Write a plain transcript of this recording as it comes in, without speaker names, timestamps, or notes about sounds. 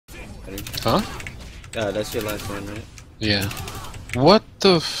Huh? That's your last one, right? Yeah. What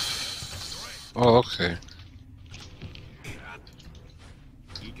the f... Oh, okay.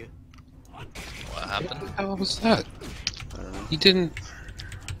 What What happened? the hell was that? I don't know. He didn't...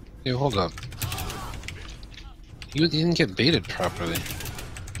 Yo, hold up. He didn't get baited properly.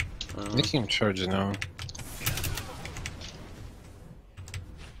 Making him charge now.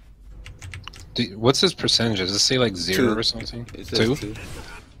 What's his percentage? Does it say like 0 or something? It says 2? 2.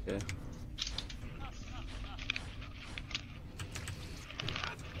 Yeah.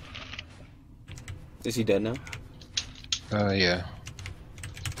 Is he dead now? Yeah.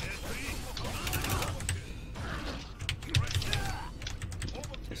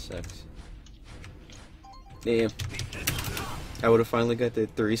 This sucks. Damn. I would have finally got the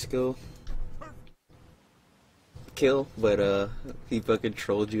 3 skill kill, but he fucking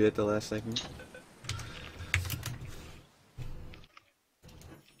trolled you at the last second.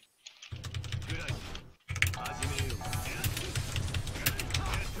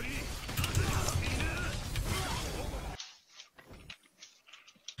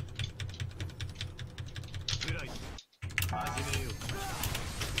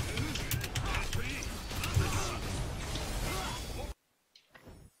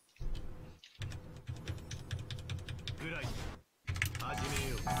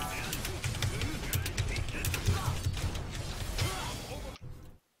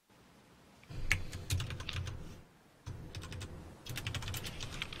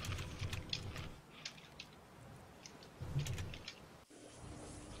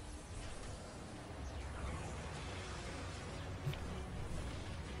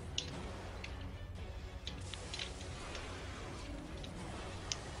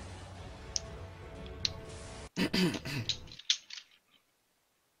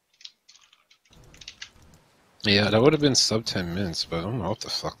 Yeah, that would have been sub 10 minutes, but I don't know what the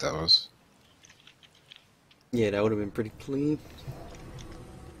fuck that was. Yeah, that would have been pretty clean.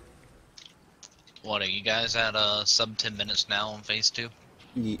 What, are you guys at sub 10 minutes now on phase 2?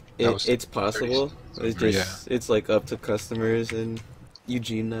 Yeah, Was it's possible. 30, It's just, it's like up to customers and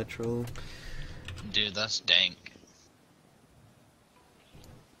Eugene not trolling. Dude, that's dank.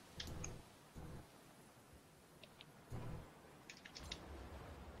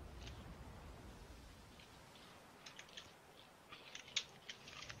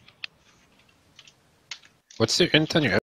 What's your int on your